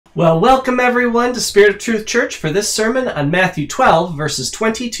Well, welcome everyone to Spirit of Truth Church for this sermon on Matthew 12, verses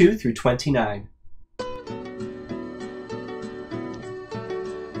 22 through 29.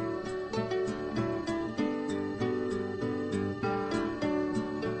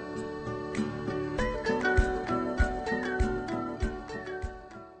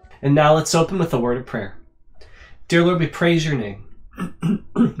 And now let's open with a word of prayer. Dear Lord, we praise your name.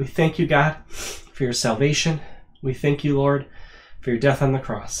 We thank you, God, for your salvation. We thank you, Lord, for your death on the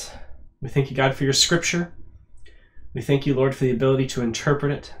cross. We thank you, God, for your scripture. We thank you, Lord, for the ability to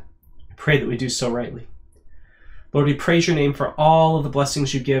interpret it. I pray that we do so rightly. Lord, we praise your name for all of the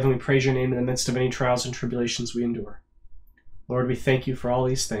blessings you give, and we praise your name in the midst of any trials and tribulations we endure. Lord, we thank you for all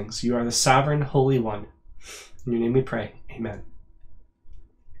these things. You are the sovereign, holy one. In your name we pray. Amen.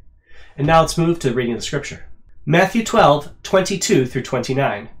 And now let's move to the reading of the scripture. Matthew 12, 22 through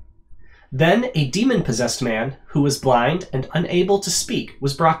 29. Then a demon-possessed man, who was blind and unable to speak,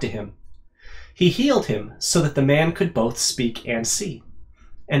 was brought to him. He healed him so that the man could both speak and see.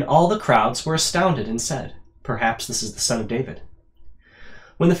 And all the crowds were astounded and said, "Perhaps this is the Son of David."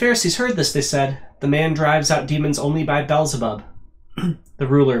 When the Pharisees heard this, they said, "The man drives out demons only by Beelzebub, the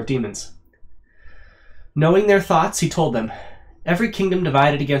ruler of demons." Knowing their thoughts, he told them, "Every kingdom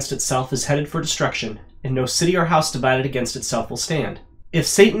divided against itself is headed for destruction, and no city or house divided against itself will stand. If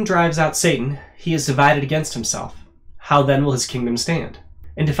Satan drives out Satan, he is divided against himself. How then will his kingdom stand?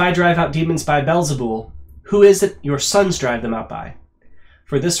 And if I drive out demons by Beelzebul, who is it your sons drive them out by?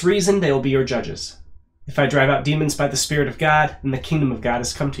 For this reason they will be your judges. If I drive out demons by the Spirit of God, then the kingdom of God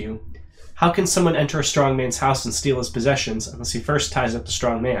has come to you. How can someone enter a strong man's house and steal his possessions unless he first ties up the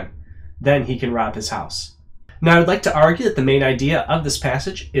strong man? Then he can rob his house." Now I would like to argue that the main idea of this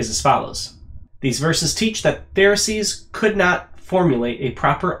passage is as follows. These verses teach that Pharisees could not formulate a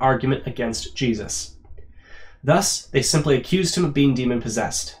proper argument against Jesus. Thus, they simply accused him of being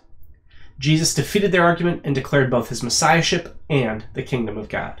demon-possessed. Jesus defeated their argument and declared both his messiahship and the kingdom of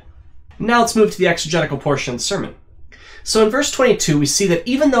God. Now let's move to the exegetical portion of the sermon. So in verse 22, we see that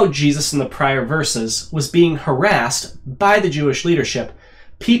even though Jesus in the prior verses was being harassed by the Jewish leadership,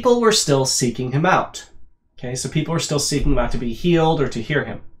 people were still seeking him out. Okay, so people were still seeking him out to be healed or to hear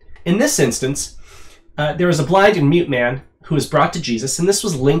him. In this instance, there was a blind and mute man who was brought to Jesus, and this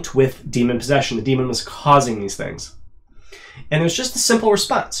was linked with demon possession. The demon was causing these things. And there's just a simple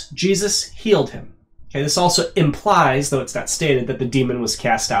response. Jesus healed him. Okay, this also implies, though it's not stated, that the demon was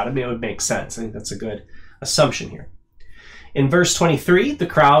cast out. I mean, it would make sense. I think that's a good assumption here. In verse 23, the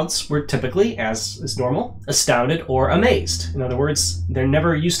crowds were typically, as is normal, astounded or amazed. In other words, they're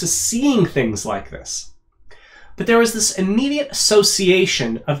never used to seeing things like this. But there was this immediate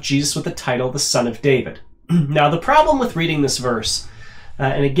association of Jesus with the title, the Son of David. Now, the problem with reading this verse,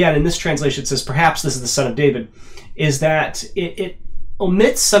 and again, in this translation it says, "Perhaps this is the Son of David," is that it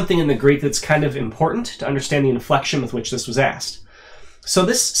omits something in the Greek that's kind of important to understand the inflection with which this was asked. So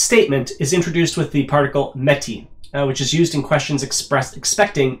this statement is introduced with the particle meti, which is used in questions expressed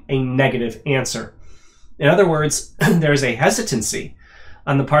expecting a negative answer. In other words, there is a hesitancy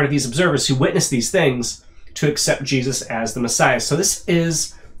on the part of these observers who witness these things to accept Jesus as the Messiah. So this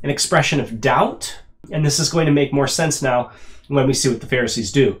is an expression of doubt, and this is going to make more sense now when we see what the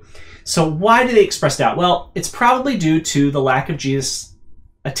Pharisees do. So why do they express doubt? Well, it's probably due to the lack of Jesus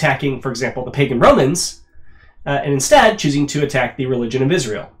attacking, for example, the pagan Romans, and instead choosing to attack the religion of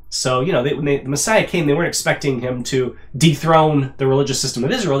Israel. So, you know, when the Messiah came, they weren't expecting him to dethrone the religious system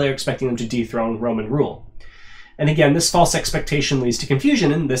of Israel. They were expecting him to dethrone Roman rule. And again, this false expectation leads to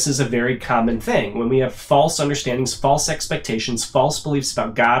confusion, and this is a very common thing. When we have false understandings, false expectations, false beliefs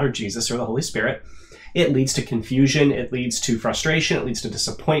about God or Jesus or the Holy Spirit, it leads to confusion, it leads to frustration, it leads to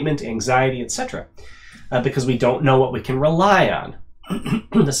disappointment, anxiety, etc. Because we don't know what we can rely on.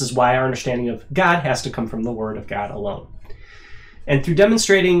 This is why our understanding of God has to come from the Word of God alone. And through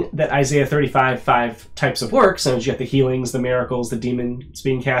demonstrating that Isaiah 35:5 types of works, and you get the healings, the miracles, the demons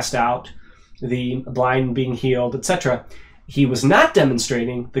being cast out, the blind being healed, etc., he was not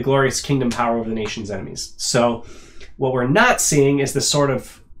demonstrating the glorious kingdom power over the nation's enemies. So what we're not seeing is the sort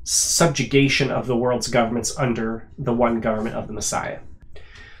of subjugation of the world's governments under the one government of the Messiah.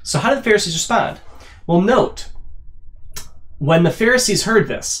 So how did the Pharisees respond? Well, note, when the Pharisees heard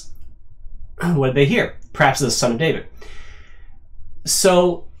this, what did they hear? Perhaps the Son of David.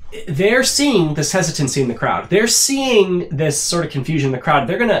 So they're seeing this hesitancy in the crowd. They're seeing this sort of confusion in the crowd.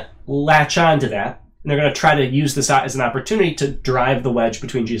 They're going to latch on to that, and they're going to try to use this as an opportunity to drive the wedge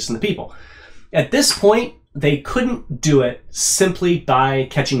between Jesus and the people. At this point, they couldn't do it simply by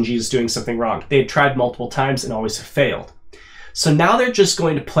catching Jesus doing something wrong. They had tried multiple times and always failed. So now they're just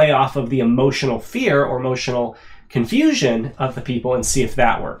going to play off of the emotional fear or emotional confusion of the people and see if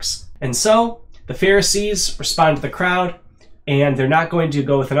that works. And so the Pharisees respond to the crowd, and they're not going to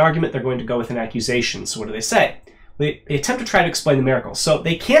go with an argument, they're going to go with an accusation. So what do they say? They attempt to try to explain the miracle. So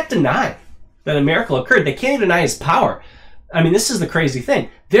they can't deny that a miracle occurred. They can't even deny his power. I mean, this is the crazy thing.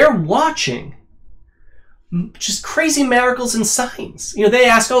 They're watching just crazy miracles and signs. You know, they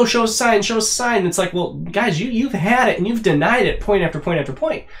ask, oh, show us a sign, show us a sign. And it's like, well, guys, you've had it and you've denied it point after point after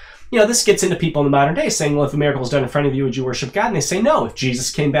point. You know, this gets into people in the modern day saying, well, if a miracle is done in front of you, would you worship God? And they say no. If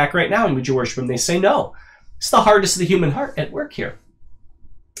Jesus came back right now, would you worship him? They say no. It's the hardest of the human heart at work here.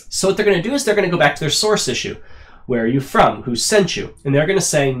 So what they're going to do is they're going to go back to their source issue. Where are you from? Who sent you? And they're going to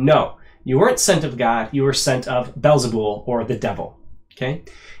say, no, you weren't sent of God. You were sent of Beelzebul, or the devil. Okay?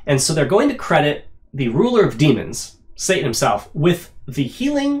 And so they're going to credit the ruler of demons, Satan himself, with the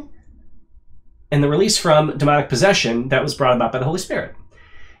healing and the release from demonic possession that was brought about by the Holy Spirit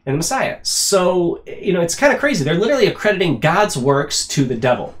and the Messiah. So, you know, it's kind of crazy. They're literally accrediting God's works to the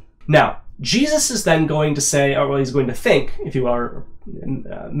devil. Now, Jesus is then going to say, or well, he's going to think, if you will, or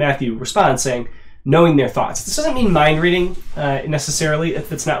Matthew responds saying, knowing their thoughts. This doesn't mean mind reading necessarily.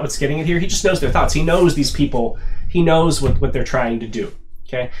 That's not what's getting it here. He just knows their thoughts. He knows these people. He knows what they're trying to do.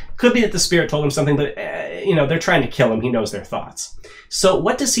 Okay, could be that the Spirit told him something, but you know, they're trying to kill him. He knows their thoughts. So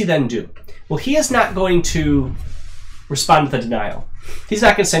what does he then do? Well, he is not going to respond with a denial. He's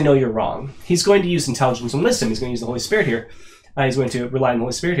not going to say, no, you're wrong. He's going to use intelligence and wisdom. He's going to use the Holy Spirit here. He's going to rely on the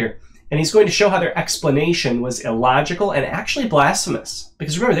Holy Spirit here. And he's going to show how their explanation was illogical and actually blasphemous.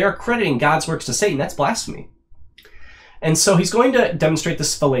 Because remember, they're accrediting God's works to Satan. That's blasphemy. And so he's going to demonstrate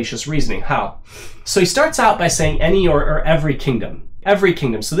this fallacious reasoning. How? So he starts out by saying any or every kingdom. Every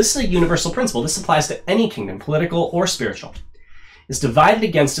kingdom. So this is a universal principle. This applies to any kingdom, political or spiritual, is divided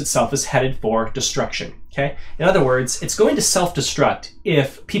against itself, is headed for destruction. Okay? In other words, it's going to self-destruct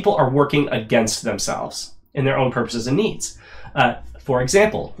if people are working against themselves in their own purposes and needs. For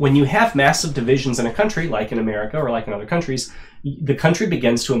example, when you have massive divisions in a country, like in America or like in other countries, the country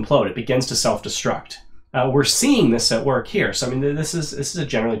begins to implode. It begins to self-destruct. We're seeing this at work here. So, I mean, this is a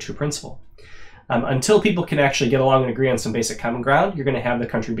generally true principle. Until people can actually get along and agree on some basic common ground, you're going to have the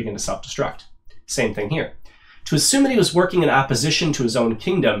country begin to self-destruct. Same thing here. To assume that he was working in opposition to his own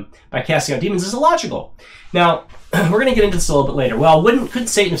kingdom by casting out demons is illogical. Now, we're going to get into this a little bit later. Well, couldn't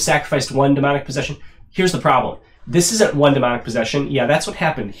Satan have sacrificed one demonic possession? Here's the problem. This isn't one demonic possession. Yeah, that's what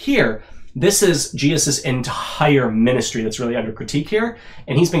happened here. This is Jesus' entire ministry that's really under critique here,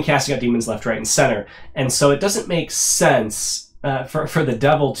 and he's been casting out demons left, right, and center. And so it doesn't make sense for the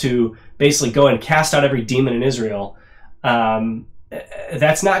devil to basically go and cast out every demon in Israel.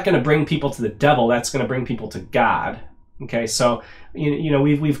 That's not going to bring people to the devil. That's going to bring people to God. Okay, so you know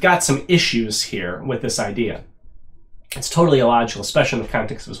we've got some issues here with this idea. It's totally illogical, especially in the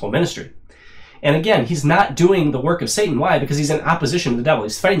context of his whole ministry. And again, he's not doing the work of Satan. Why? Because he's in opposition to the devil.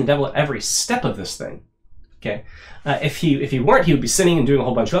 He's fighting the devil at every step of this thing. Okay, if he weren't, he would be sinning and doing a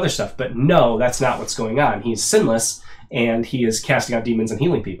whole bunch of other stuff. But no, that's not what's going on. He's sinless, and he is casting out demons and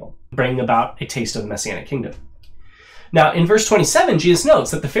healing people, bringing about a taste of the Messianic kingdom. Now, in verse 27, Jesus notes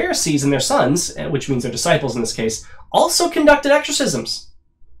that the Pharisees and their sons, which means their disciples in this case, also conducted exorcisms.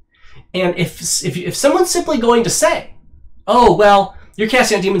 And if someone's simply going to say, oh, well, you're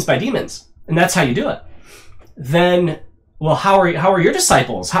casting out demons by demons, and that's how you do it, then, well, how are your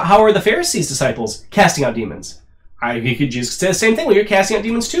disciples? How are the Pharisees' disciples casting out demons? Jesus could say the same thing. Well, you're casting out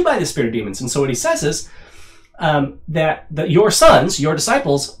demons too by the spirit of demons. And so what he says is that your sons, your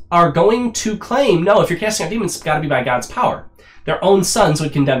disciples, are going to claim, no, if you're casting out demons, it's got to be by God's power. Their own sons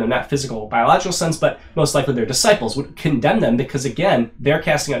would condemn them, not physical, biological sons, but most likely their disciples would condemn them because, again, they're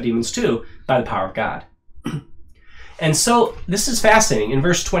casting out demons too by the power of God. And so this is fascinating. In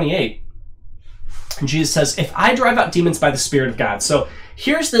verse 28, Jesus says, if I drive out demons by the Spirit of God. So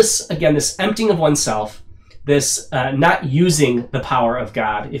here's this, again, this emptying of oneself, this not using the power of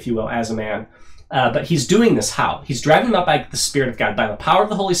God, if you will, as a man. But he's doing this how? He's driving them out by the Spirit of God. By the power of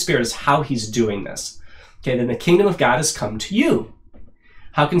the Holy Spirit is how he's doing this. Okay, then the kingdom of God has come to you.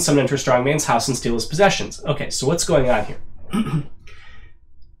 How can someone enter a strong man's house and steal his possessions? Okay, so what's going on here?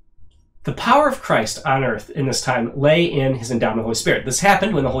 The power of Christ on earth in this time lay in his endowment of the Holy Spirit. This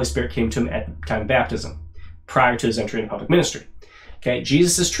happened when the Holy Spirit came to him at the time of baptism, prior to his entry into public ministry. Okay,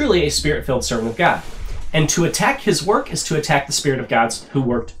 Jesus is truly a Spirit-filled servant of God. And to attack his work is to attack the Spirit of God who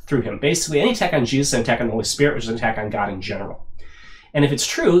worked through him. Basically, any attack on Jesus is an attack on the Holy Spirit, which is an attack on God in general. And if it's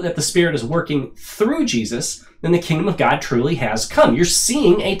true that the Spirit is working through Jesus, then the kingdom of God truly has come. You're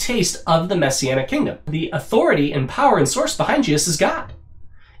seeing a taste of the Messianic kingdom. The authority and power and source behind Jesus is God.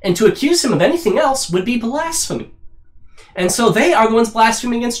 And to accuse him of anything else would be blasphemy. And so they are the ones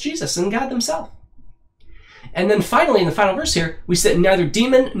blaspheming against Jesus and God themselves. And then finally, in the final verse here, we see that neither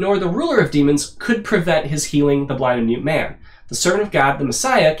demon nor the ruler of demons could prevent his healing the blind and mute man. The servant of God, the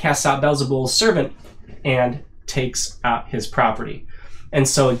Messiah, casts out Beelzebul's servant and takes out his property. And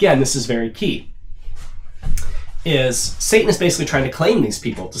so again, this is very key. Satan is basically trying to claim these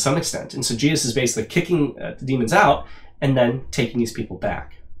people to some extent. And so Jesus is basically kicking the demons out and then taking these people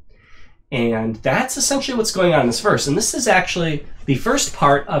back. And that's essentially what's going on in this verse. And this is actually the first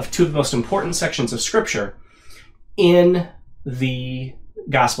part of two of the most important sections of Scripture in the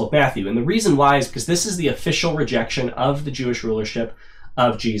Gospel of Matthew. And the reason why is because this is the official rejection of the Jewish rulership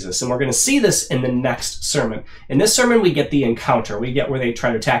of Jesus. And we're going to see this in the next sermon. In this sermon, we get the encounter. We get where they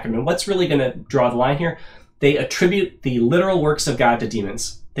try to attack him. And what's really going to draw the line here? They attribute the literal works of God to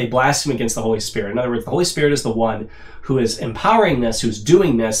demons. They blaspheme against the Holy Spirit. In other words, the Holy Spirit is the one who is empowering this, who's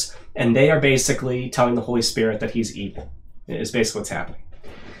doing this, and they are basically telling the Holy Spirit that he's evil, is basically what's happening.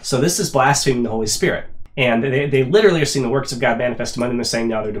 So this is blaspheming the Holy Spirit. And they literally are seeing the works of God manifest among them. They're saying,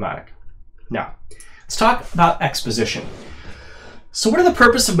 no, they're demonic. Now, let's talk about exposition. So what are the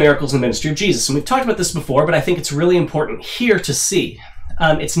purpose of miracles in the ministry of Jesus? And we've talked about this before, but I think it's really important here to see.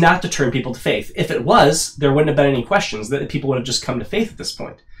 It's not to turn people to faith. If it was, there wouldn't have been any questions. That people would have just come to faith at this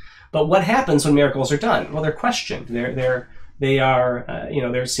point. But what happens when miracles are done? Well, they're questioned. They're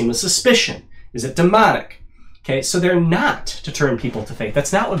seen with suspicion. Is it demonic? Okay, so they're not to turn people to faith.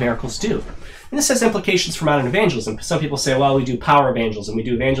 That's not what miracles do. And this has implications for modern evangelism. Some people say, well, we do power evangelism. We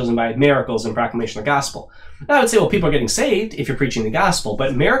do evangelism by miracles and proclamation of the gospel. And I would say, well, people are getting saved if you're preaching the gospel,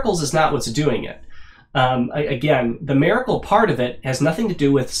 but miracles is not what's doing it. Again, the miracle part of it has nothing to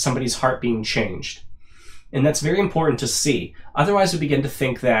do with somebody's heart being changed. And that's very important to see. Otherwise, we begin to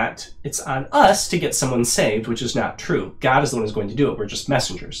think that it's on us to get someone saved, which is not true. God is the one who's going to do it. We're just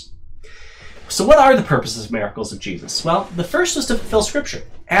messengers. So what are the purposes of miracles of Jesus? Well, the first was to fulfill Scripture.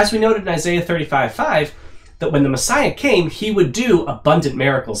 As we noted in Isaiah 35:5, that when the Messiah came, he would do abundant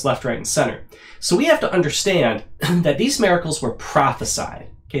miracles left, right, and center. So we have to understand that these miracles were prophesied.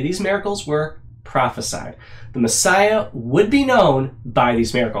 Okay, these miracles were prophesied. The Messiah would be known by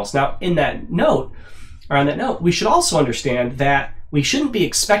these miracles. Now, on that note, we should also understand that we shouldn't be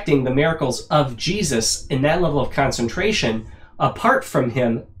expecting the miracles of Jesus in that level of concentration apart from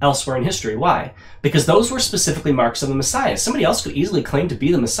him elsewhere in history. Why? Because those were specifically marks of the Messiah. Somebody else could easily claim to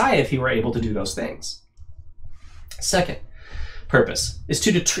be the Messiah if he were able to do those things. Second purpose is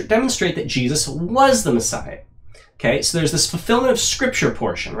to demonstrate that Jesus was the Messiah. Okay, so there's this fulfillment of Scripture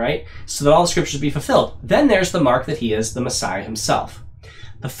portion, right? So that all the Scriptures be fulfilled. Then there's the mark that he is the Messiah himself.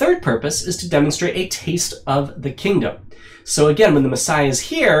 The third purpose is to demonstrate a taste of the kingdom. So again, when the Messiah is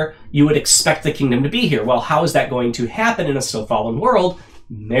here, you would expect the kingdom to be here. Well, how is that going to happen in a still fallen world?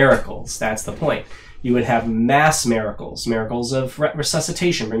 Miracles. That's the point. You would have mass miracles, miracles of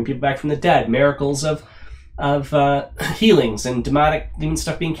resuscitation, bringing people back from the dead, miracles of healings and demon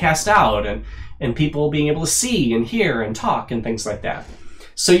stuff being cast out, and people being able to see and hear and talk and things like that.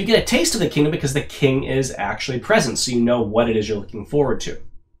 So you get a taste of the kingdom because the king is actually present, so you know what it is you're looking forward to.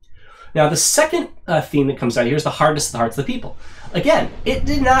 Now, the second theme that comes out here is the hardness of the hearts of the people. Again, it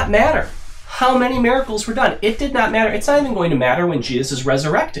did not matter how many miracles were done. It did not matter. It's not even going to matter when Jesus is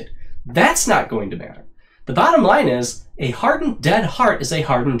resurrected. That's not going to matter. The bottom line is a hardened, dead heart is a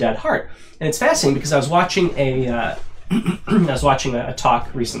hardened, dead heart. And it's fascinating because I was watching a talk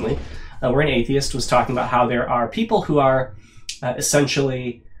recently where an atheist was talking about how there are people who are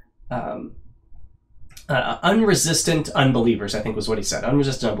essentially unresistant unbelievers, I think was what he said.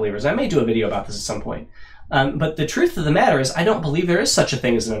 Unresistant unbelievers. I may do a video about this at some point. But the truth of the matter is, I don't believe there is such a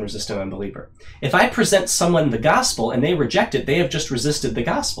thing as an unresistant unbeliever. If I present someone the gospel and they reject it, they have just resisted the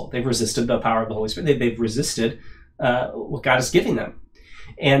gospel. They've resisted the power of the Holy Spirit. They've resisted what God is giving them.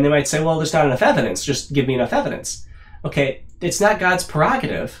 And they might say, well, there's not enough evidence. Just give me enough evidence. Okay, it's not God's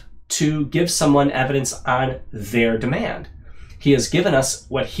prerogative to give someone evidence on their demand. He has given us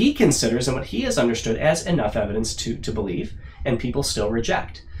what he considers and what he has understood as enough evidence to believe, and people still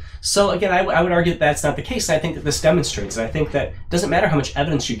reject. So again, I would argue that that's not the case. And I think that this demonstrates it. I think that it doesn't matter how much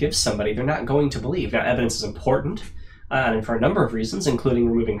evidence you give somebody, they're not going to believe. Now, evidence is important, and for a number of reasons, including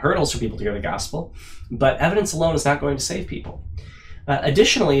removing hurdles for people to hear the gospel, but evidence alone is not going to save people.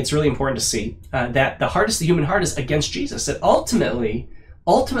 Additionally, it's really important to see that the hardest the human heart is against Jesus. It ultimately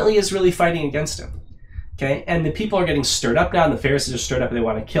is really fighting against him. Okay, and the people are getting stirred up now, and the Pharisees are stirred up and they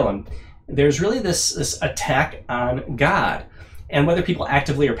want to kill him. There's really this attack on God. And whether people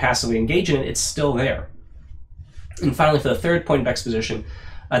actively or passively engage in it, it's still there. And finally, for the third point of exposition,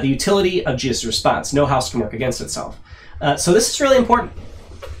 the utility of Jesus' response. No house can work against itself. So this is really important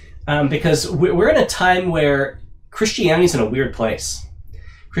because we're in a time where Christianity is in a weird place.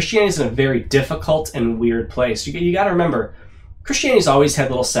 Christianity is in a very difficult and weird place. You got to remember, Christianity's always had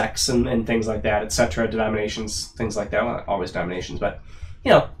little sects and things like that, etc., denominations, things like that. Well, not always denominations, but,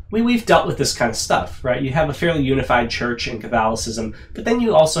 you know, we've dealt with this kind of stuff, right? You have a fairly unified church in Catholicism, but then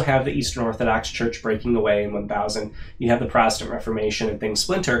you also have the Eastern Orthodox Church breaking away in 1000. You have the Protestant Reformation and things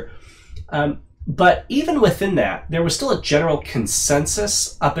splinter. But even within that, there was still a general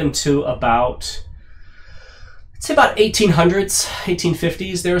consensus up into about, let's say about 1800s,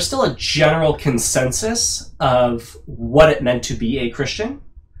 1850s. There was still a general consensus of what it meant to be a Christian,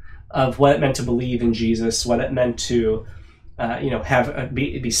 of what it meant to believe in Jesus, what it meant to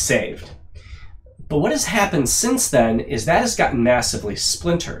be saved. But what has happened since then is that has gotten massively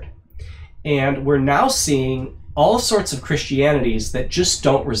splintered. And we're now seeing all sorts of Christianities that just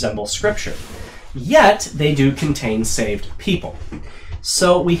don't resemble Scripture. Yet, they do contain saved people.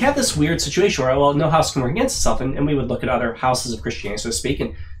 So we have this weird situation where, well, no house can work against itself, and we would look at other houses of Christianity, so to speak,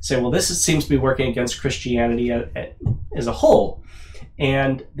 and say, well, seems to be working against Christianity as a whole.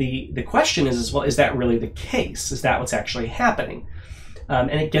 And the question is, well, is that really the case? Is that what's actually happening?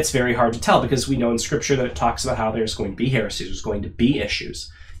 And it gets very hard to tell, because we know in Scripture that it talks about how there's going to be heresies, there's going to be issues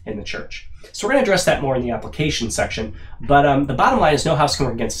in the church. So we're going to address that more in the application section. But the bottom line is, no house can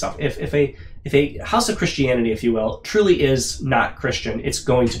work against itself. If a house of Christianity, if you will, truly is not Christian, it's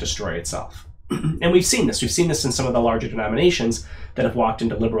going to destroy itself. And we've seen this. We've seen this in some of the larger denominations that have walked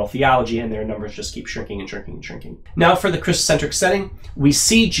into liberal theology, and their numbers just keep shrinking and shrinking and shrinking. Now, for the Christocentric setting, we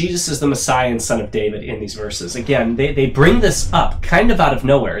see Jesus as the Messiah and Son of David in these verses. Again, they bring this up kind of out of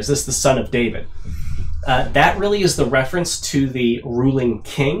nowhere. Is this the Son of David? That really is the reference to the ruling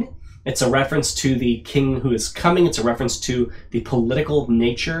king. It's a reference to the king who is coming. It's a reference to the political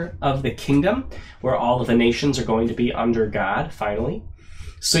nature of the kingdom, where all of the nations are going to be under God, finally.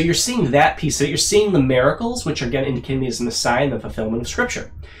 So you're seeing that piece of it. You're seeing the miracles, which are again indicating as the Messiah and the fulfillment of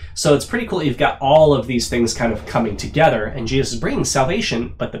Scripture. So it's pretty cool that you've got all of these things kind of coming together, and Jesus is bringing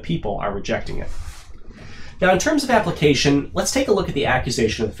salvation, but the people are rejecting it. Now, in terms of application, let's take a look at the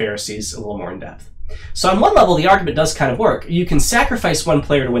accusation of the Pharisees a little more in depth. So on one level, the argument does kind of work. You can sacrifice one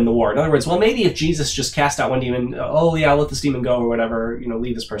player to win the war. In other words, well, maybe if Jesus just cast out one demon, oh yeah, let this demon go or whatever,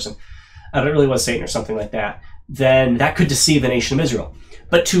 leave this person. It really was Satan or something like that. Then that could deceive the nation of Israel.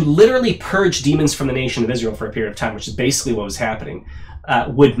 But to literally purge demons from the nation of Israel for a period of time, which is basically what was happening,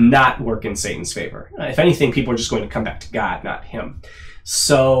 would not work in Satan's favor. If anything, people are just going to come back to God, not him.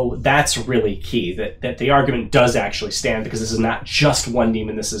 So that's really key, that the argument does actually stand, because this is not just one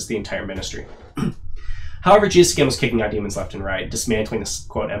demon, this is the entire ministry. However, Jesus again was kicking out demons left and right, dismantling this,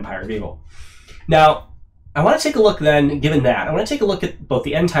 quote, empire of evil. Now, I want to take a look then, given that, I want to take a look at both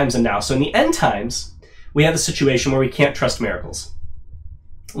the end times and now. So in the end times, we have a situation where we can't trust miracles.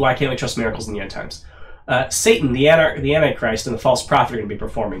 Why can't we trust miracles in the end times? Satan, the Antichrist, and the false prophet are going to be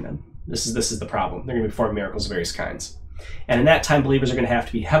performing them. This is the problem. They're going to be performing miracles of various kinds. And in that time, believers are going to have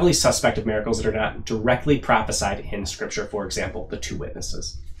to be heavily suspect of miracles that are not directly prophesied in Scripture. For example, the two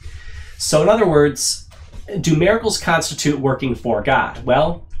witnesses. So in other words, do miracles constitute working for God?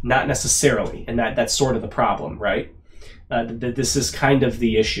 Well, not necessarily, and that's sort of the problem, right? This is kind of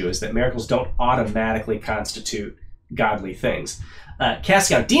the issue, is that miracles don't automatically constitute godly things.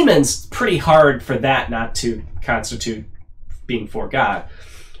 Casting out demons, pretty hard for that not to constitute being for God.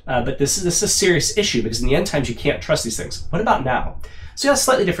 But this is a serious issue, because in the end times you can't trust these things. What about now? So you have a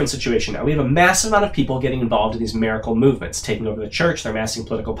slightly different situation now. We have a massive amount of people getting involved in these miracle movements, taking over the church. They're amassing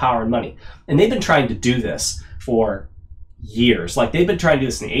political power and money. And they've been trying to do this for years. Like, they've been trying to do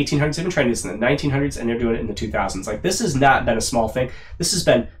this in the 1800s, they've been trying to do this in the 1900s, and they're doing it in the 2000s. Like, this has not been a small thing. This has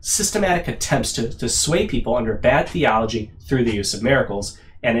been systematic attempts to sway people under bad theology through the use of miracles,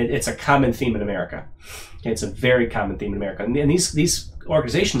 and it's a common theme in America. Okay, it's a very common theme in America. And these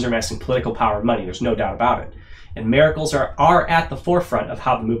organizations are amassing political power and money, there's no doubt about it. And miracles are at the forefront of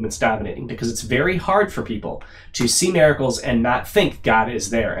how the movement's dominating, because it's very hard for people to see miracles and not think God is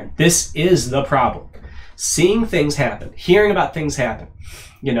there. And this is the problem. Seeing things happen, hearing about things happen,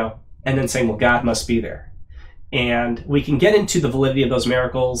 and then saying, well, God must be there. And we can get into the validity of those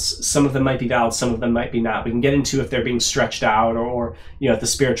miracles. Some of them might be valid, some of them might be not. We can get into if they're being stretched out, or if the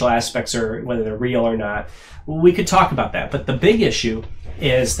spiritual aspects are, whether they're real or not. We could talk about that. But the big issue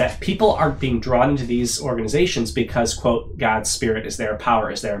is that people are being drawn into these organizations because, quote, God's spirit is there,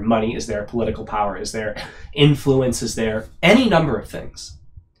 power is there, money is there, political power is there, influence is there, any number of things,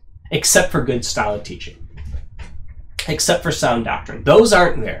 except for good style of teaching, except for sound doctrine. Those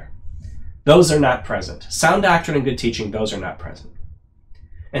aren't there. Those are not present. Sound doctrine and good teaching, those are not present.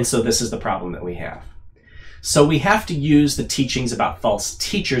 And so this is the problem that we have. So we have to use the teachings about false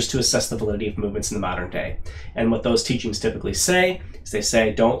teachers to assess the validity of movements in the modern day. And what those teachings typically say is they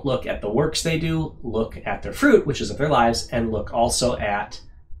say, don't look at the works they do, look at their fruit, which is of their lives, and look also at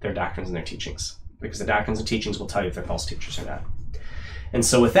their doctrines and their teachings, because the doctrines and teachings will tell you if they're false teachers or not. And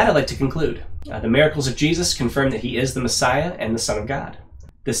so with that, I'd like to conclude. The miracles of Jesus confirm that he is the Messiah and the Son of God.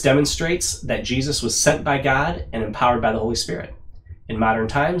 This demonstrates that Jesus was sent by God and empowered by the Holy Spirit. In modern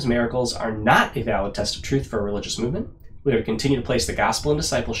times, miracles are not a valid test of truth for a religious movement. We are to continue to place the gospel and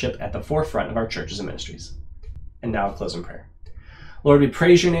discipleship at the forefront of our churches and ministries. And now I'll close in prayer. Lord, we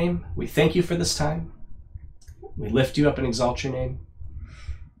praise your name. We thank you for this time. We lift you up and exalt your name.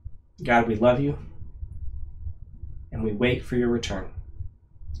 God, we love you. And we wait for your return.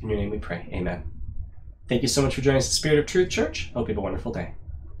 In your name we pray. Amen. Thank you so much for joining us at Spirit of Truth Church. Hope you have a wonderful day.